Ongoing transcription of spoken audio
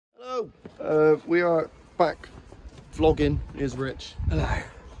So, we are back vlogging. Here's Rich. Hello.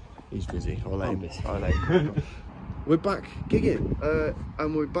 He's busy. I'll let him. We're back gigging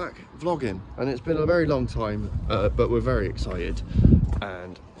and we're back vlogging, and it's been a very long time, but we're very excited.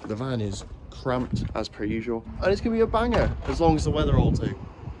 And the van is cramped as per usual, and it's gonna be a banger as long as the weather holds too.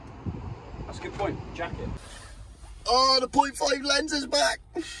 That's a good point. Jacket. Oh, the 0.5 lens is back.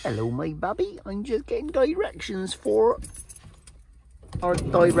 Hello, my babby. I'm just getting directions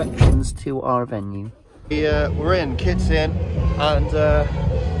to our venue. We're in, kit's in, and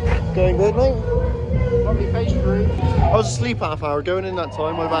going good, mate. Lovely pastry. I was asleep half hour going in that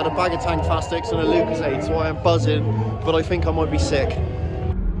time. I've had a bag of Tang Fastics and a Lucozade, so I am buzzing, but I think I might be sick.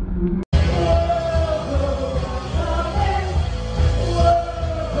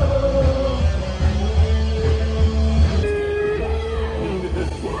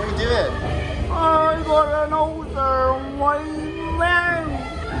 What are you doing? I got an ulcer on my leg.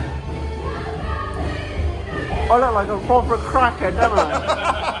 I look like a proper cracker, don't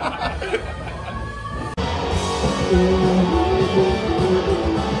I?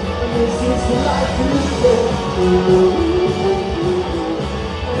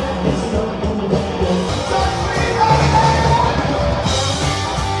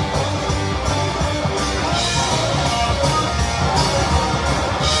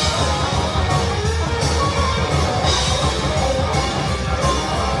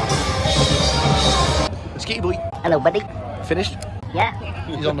 Skitty boy. Hello, buddy. Finished? Yeah.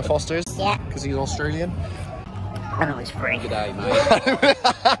 He's on the Fosters. Yeah. Because he's Australian. I know it's free. Good day, mate.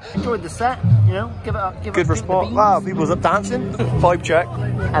 Enjoyed the set, you know, give it up. Good response. Wow, people's up dancing. Vibe check.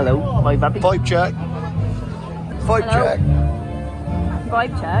 Hello, my babby. Vibe check. Vibe Hello. check.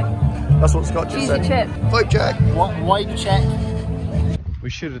 Vibe check. That's what Scott just Cheesy said. chip. Vibe check. What? Vibe check. We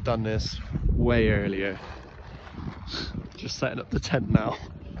should have done this way earlier. Just setting up the tent now.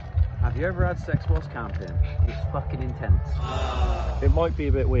 Have you ever had sex whilst camping? It's fucking intense. It might be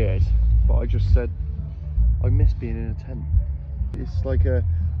a bit weird, but I just said I miss being in a tent. It's like an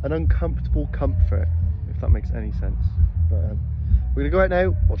uncomfortable comfort, if that makes any sense. But we're gonna go out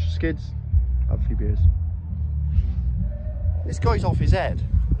now, watch the skids, have a few beers. This guy's off his head.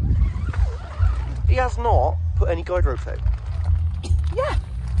 He has not put any guide ropes out. Yeah.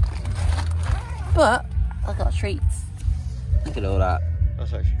 But I got treats. Look at all that.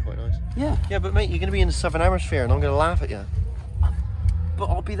 That's actually quite nice. Yeah. Yeah, but mate, you're gonna be in the Southern Hemisphere and I'm gonna laugh at you. But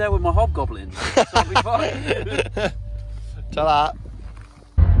I'll be there with my hobgoblins, so I'll be fine. Tell that.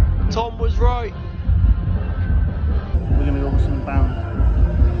 Tom was right. We're gonna go with some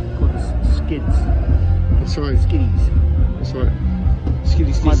band called the Skids. That's right. Skiddies. That's right.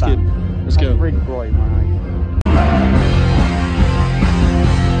 Skiddy, My skid. band. Let's go. Really bright, man.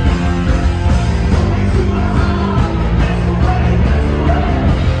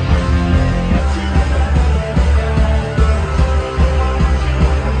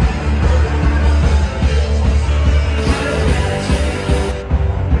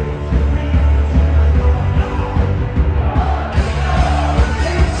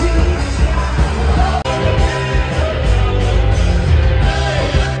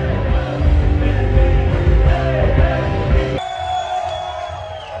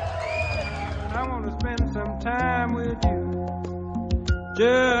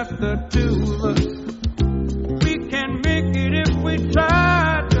 Just the two of us. We can make it if we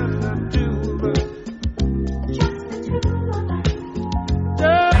try. Just the two of us. Just the two of us.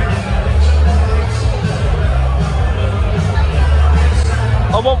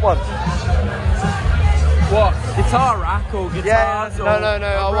 I want one. What? Guitar rack or guitar? Yeah, no,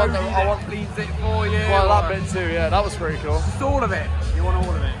 I want leads it for you. Well, that bit too, yeah, that was pretty cool. Just all of it. You want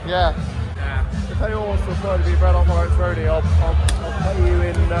all of it? Yeah. Yeah. If anyone wants to apply to be Red Hot Lights Roadie, I'll pay you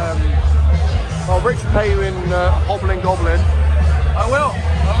in, Rich will pay you in Hobbling Goblin. I will.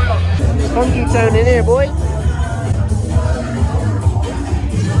 Funky tone in here, boy.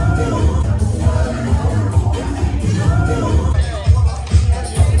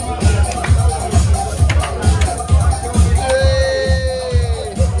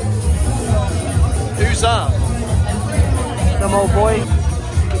 Who's that? Some old boy.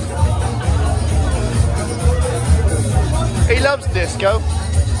 He loves disco.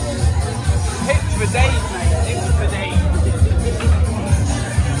 Hits for days, mate. Hits for days.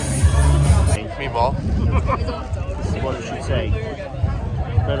 Meanwhile, What it should say.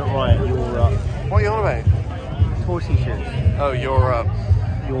 Red Hot Riot, you're up. what are you on about? Tour t-shirts. Oh, you're up.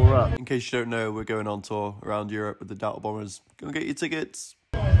 You're up. In case you don't know, we're going on tour around Europe with the Delta Bombers. Go and get your tickets.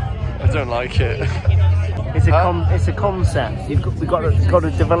 I don't like it. It's a concept. We've got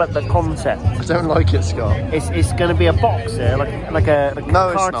to develop the concept. I don't like it, Scott. It's going to be a boxer, like a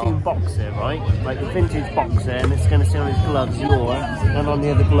No, cartoon boxer, right? Like a vintage boxer, and it's going to say on his gloves "your" and on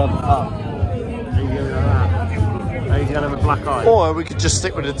the other glove "up." And you go like that. And he's going to have a black eye. Or we could just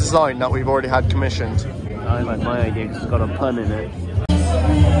stick with a design that we've already had commissioned. I like my idea because it's got a pun in it.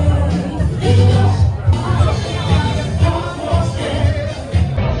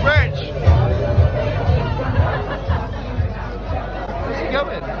 Rich! Where's he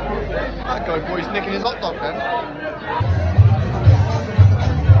going? That guy boy's nicking his hot dog then.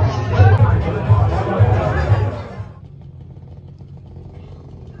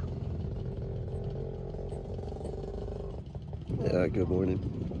 Yeah, good morning.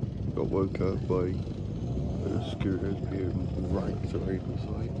 Got woke up by scooters being ranked around the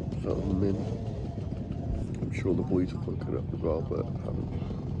site. Felt them in. I'm sure the boys have woken up as well, but haven't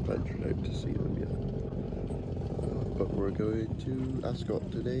ventured out to see them yet. But we're going to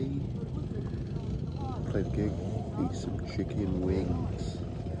Ascot today. Play the gig, eat some chicken wings,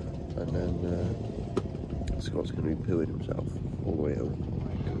 and then Scott's going to be pooing himself all the way home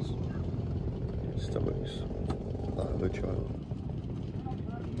because his stomach's that of a child.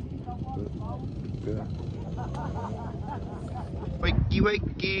 But, yeah. Wakey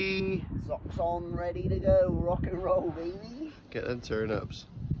wakey! Socks on, ready to go, rock and roll, baby. Get them turn-ups.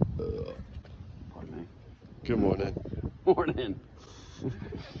 Pardon me. Good morning. Morning.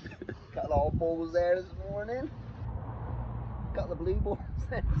 Got the Oddballs there this morning. Got the blue balls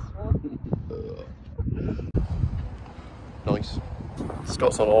there this morning. Nice.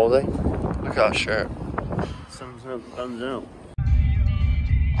 Scott's on holiday. Look at that shirt. Sun's up, thumbs out.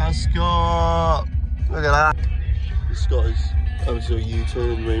 Ascot! Look at that. Scott is absolute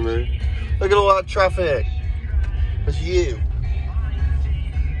U-turn in the main road. Look at all that traffic. That's you.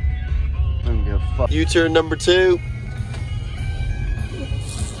 I don't give a fuck. U-turn number 2.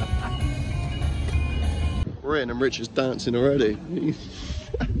 We're in and Rich is dancing already.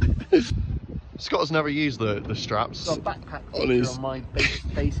 Scott's never used the straps. Got a backpack on his on my base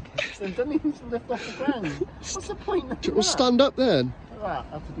case and doesn't even lift off the ground. What's the point of that? We'll stand up then. Look at that,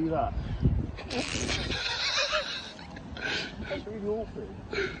 I have to do that. That's really awful.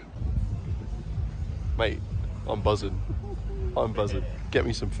 Mate, I'm buzzing. I'm buzzing. Get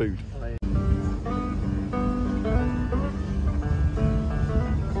me some food.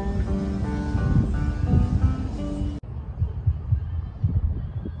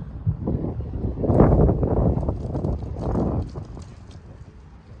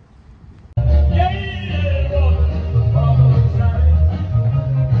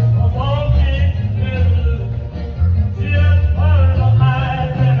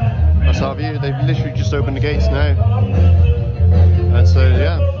 They've literally just opened the gates now, and so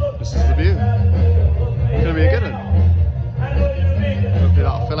yeah, this is the view. It's gonna be a good one. Hopefully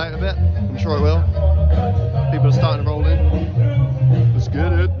that'll fill out a bit. I'm sure it will. People are starting to roll in. Let's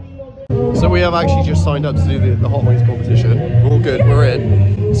get it. So we have actually just signed up to do the Hot Wings competition. We're all good. We're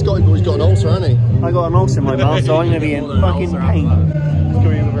in. Scotty boy's got an ulcer, hasn't he? I got an ulcer in my mouth, so I'm gonna be in fucking pain. It's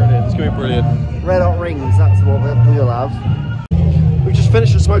gonna be brilliant. It's gonna be brilliant. Red hot rings. That's what we'll have. We just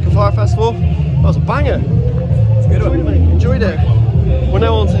finished the Smoke and Fire Festival. That was a banger. It's good. Enjoyed it. We're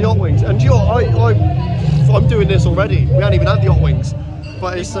now on to the Hot Wings. And you know, I'm doing this already. We haven't even had the Hot Wings.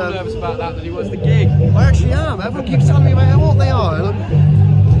 But it's nervous about that than he was the gig. I actually am. Everyone keeps telling me about how hot they are.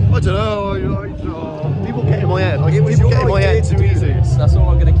 And I don't know. People get in my head. People get in my head too easy. That's all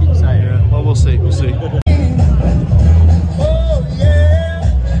I'm going to keep saying. Yeah, well, we'll see. We'll see.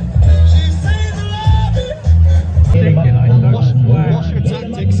 What's your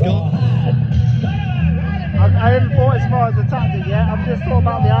tactic, Scott? I haven't thought as far as the tactic yet. I've just thought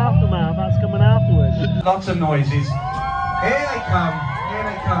about the aftermath that's coming afterwards. Lots of noises. Here they come. Here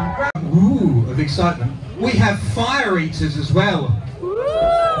they come. Ooh, of excitement. We have fire eaters as well.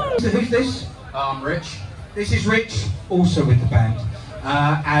 So who's this? I'm Rich. This is Rich, also with the band.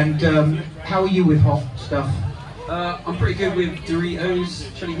 How are you with hot stuff? I'm pretty good with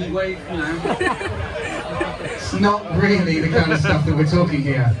Doritos, chili heat wave, you know. It's not really the kind of stuff that we're talking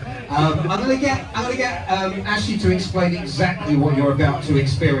here. I'm gonna get Ashley to explain exactly what you're about to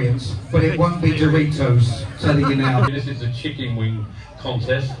experience, but it won't be Doritos, telling you now. This is a chicken wing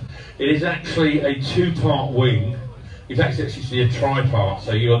contest. It is actually a 2-part wing. It's actually a tri-part,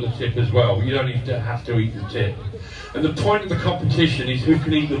 so you got the tip as well. But you don't even have to eat the tip. And the point of the competition is who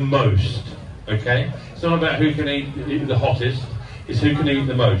can eat the most. Okay? It's not about who can eat the hottest. It's who can eat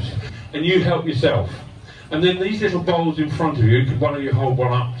the most. And you help yourself. And then these little bowls in front of you, why don't you hold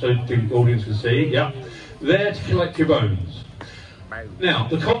one up so the audience can see? Yeah. There to collect your bones. Now,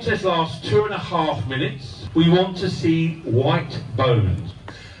 the contest lasts 2.5 minutes. We want to see white bones.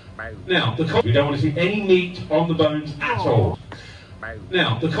 Now, we don't want to see any meat on the bones at all.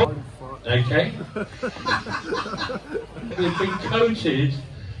 Now, okay. They've been coated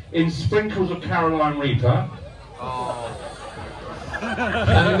in sprinkles of Carolina Reaper.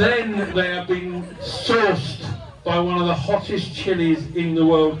 And then they have been sourced by one of the hottest chilies in the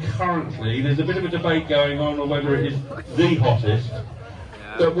world currently. There's a bit of a debate going on whether it is the hottest,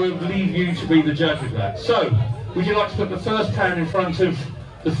 but we'll leave you to be the judge of that. So, would you like to put the first pan in front of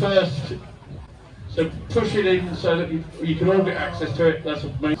the first? So push it in so that you can all get access to it. That's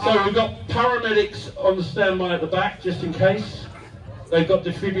amazing. So we've got paramedics on the standby at the back, just in case. They've got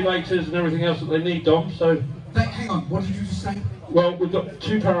defibrillators and everything else that they need, Dom. So. Hang on, what did you just say? Well, we've got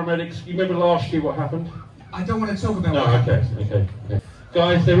 2 paramedics. You remember last year what happened? I don't want to talk about No, what okay, happened. okay.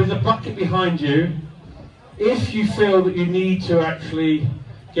 Guys, there is a bucket behind you. If you feel that you need to actually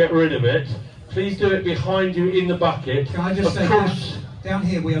get rid of it, please do it behind you in the bucket. Can I just say, down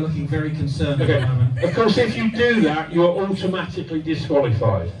here we are looking very concerned at the moment. Of course, if you do that, you are automatically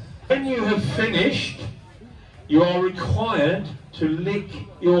disqualified. When you have finished, you are required to lick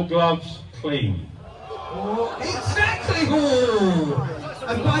your gloves clean. Oh, exactly! Oh.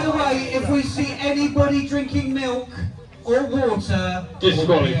 And by the way, if we see anybody drinking milk or water,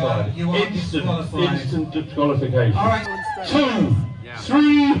 disqualified. You are disqualified. Instant disqualification. All right. 2,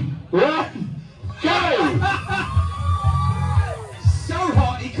 3, 1, go! So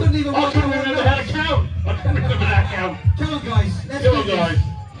hot, he couldn't even I couldn't remember how to count. I couldn't remember how to count. Come on, guys. Let's Come on, guys.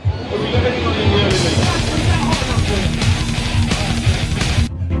 Have we got anyone in the early?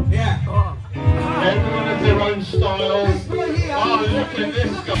 Yeah. Everyone has their own style. Oh, look at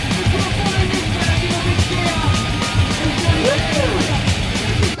this guy.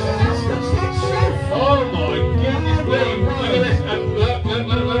 Oh my goodness me. Look at this. Look.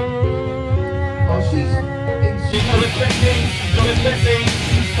 Oh, she's got a technique. Got a technique.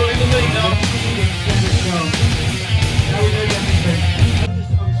 She's putting the meat up. How are we doing everything?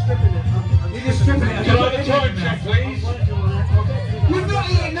 I'm stripping it. You're just stripping it. Can I have a time check, please? We've not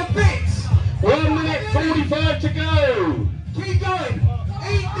eaten the bits. 1 minute 45 to go. Keep going.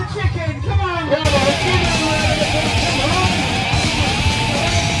 Eat the chicken. Come on. Come on, give it away.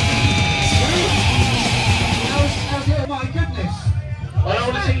 Oh my goodness. I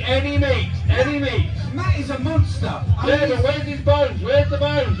don't want to see any meat. Any meat. Matt is a monster. Yeah, but where's his bones? Where's the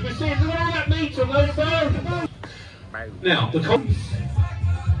bones? We're seeing look at all that meat on those bones. Now, the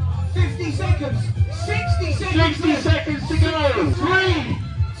 50 seconds. 60 seconds. 60 seconds to go. 3,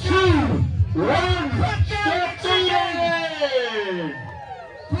 2, 1. Stop eating!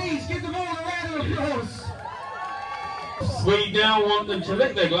 Please give them all a round of applause. We now want them to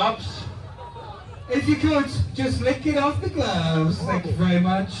lick their gloves. If you could, just lick it off the gloves. Thank you very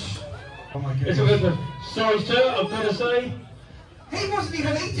much. Oh my goodness. Sorry, sir, I'm going to say. He wasn't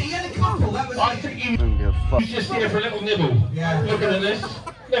even eating, he had a couple. That was I think he's just here for a little nibble. Yeah. Looking at this.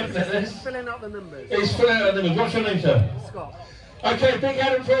 Looking at this. He's filling out the numbers. He's filling out the numbers. What's your name, sir? Scott. Okay, big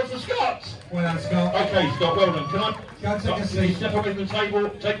hand and applause for Scott. Well done, Scott. Okay, Scott, well done. Can Go take a can you seat. step away from the table,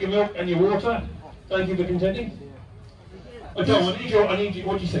 take your milk and your water? Thank you for contending. Okay, I need you,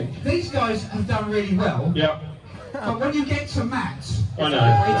 what do you think? These guys have done really well. Yeah. But when you get to Matt, I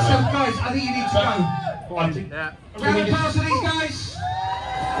know. it's some guys, I think you need to go. I think, Round of applause for these guys.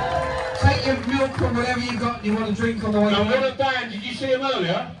 Take your milk or whatever you got you want to drink on the way. and what a band, did you see him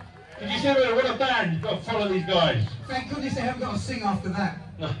earlier? Did you see him earlier? What a band, you've got to follow these guys. Thank goodness they haven't got to sing after that.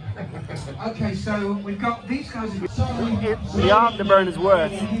 Okay, so we've got these guys. The afterburn is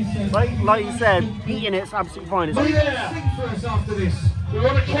worse. Like you said, eating it's absolutely fine. It's Yeah. Sing for us after this. We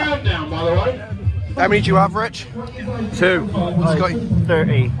want a countdown, by the way. How many do you have, Rich? 2. Scott,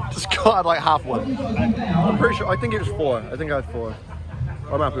 30. Scott had like half one. I'm pretty sure, I think it was 4. I think I had 4.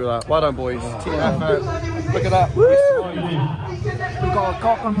 I'm happy with that. Well done, boys. Team effort. Look at that. We've got a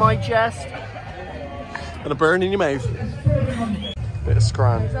cock on my chest. And a burn in your mouth. Bit of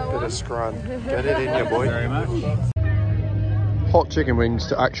scran. Bit of scran. Get it in you, boy. Very much. Hot chicken wings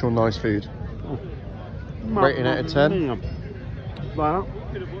to actual nice food. Rating out of 10. Like that?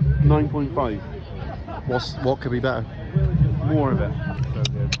 9.5. What could be better? More of it.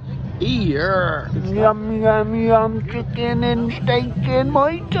 Ear. Yum, yum, yum, chicken and steak in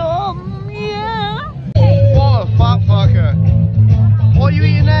my tongue, yeah. What a fat fucker. What are you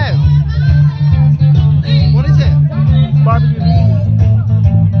eating now? What is it? Barbecue beef.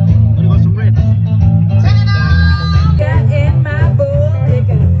 And you got some ribs. Got in my bowl, it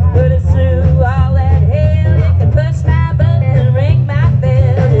can put us through all that hell. It can push my button and ring my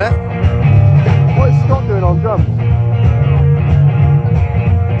bell. What is Scott doing on drums?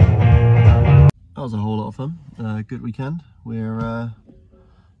 fun. Good weekend. We're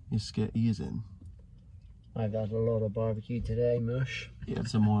just get ears in. I've had a lot of barbecue today, mush. Yeah,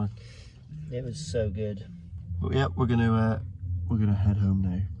 some more. It was so good. But yeah, we're gonna head home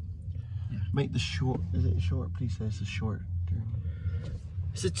now. Yeah. Make the short. Is it short? Please say it's a short journey.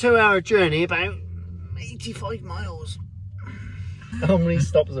 It's a 2-hour journey, about 85 miles. How many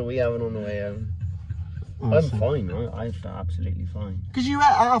stops are we having on the way home? I'm fine. I felt absolutely fine. Because you ate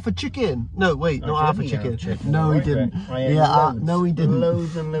half a chicken. No, wait, not half a chicken. No, he didn't. Yeah, no, he didn't.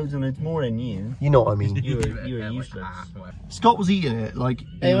 Loads and loads and loads more than you. You know what I mean. You were useless. Scott was eating it like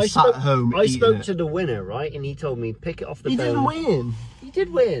he was sat at home. I spoke to the winner, right, and he told me pick it off the bone. He didn't win. He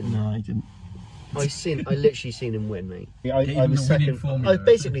did win. No, he didn't. I literally seen him win, mate. I was second. I was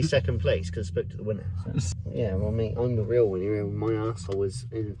basically second place because I spoke to the winner. So. Yeah, well, mate, I'm the real winner. My arsehole was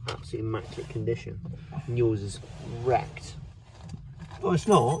in absolutely immaculate condition, and yours is wrecked. Oh, it's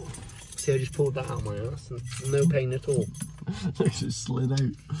not. See, I just pulled that out of my ass, and no pain at all. It just slid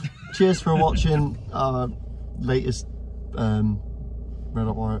out. Cheers for watching our latest Red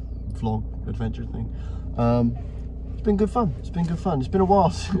Hot Wire vlog adventure thing. It's been good fun. It's been good fun. It's been a while.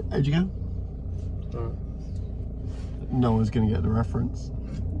 How'd you go? No one's gonna get the reference.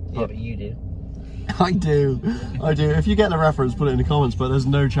 Yeah, but you do. I do. If you get the reference, put it in the comments, but there's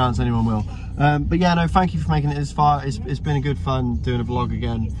no chance anyone will. But yeah, no, thank you for making it this far. It's been a good fun doing a vlog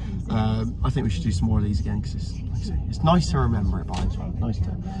again. I think we should do some more of these again because it's nice to remember it by as well. Nice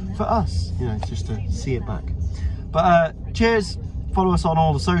to, for us, you know, just to see it back. But cheers. Follow us on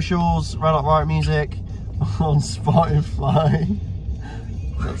all the socials. Red Hot Riot Music on Spotify.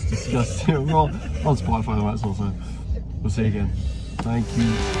 That's disgusting. We're on Spotify, that's also. We'll see you again. Thank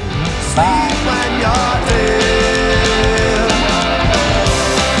you. Bye.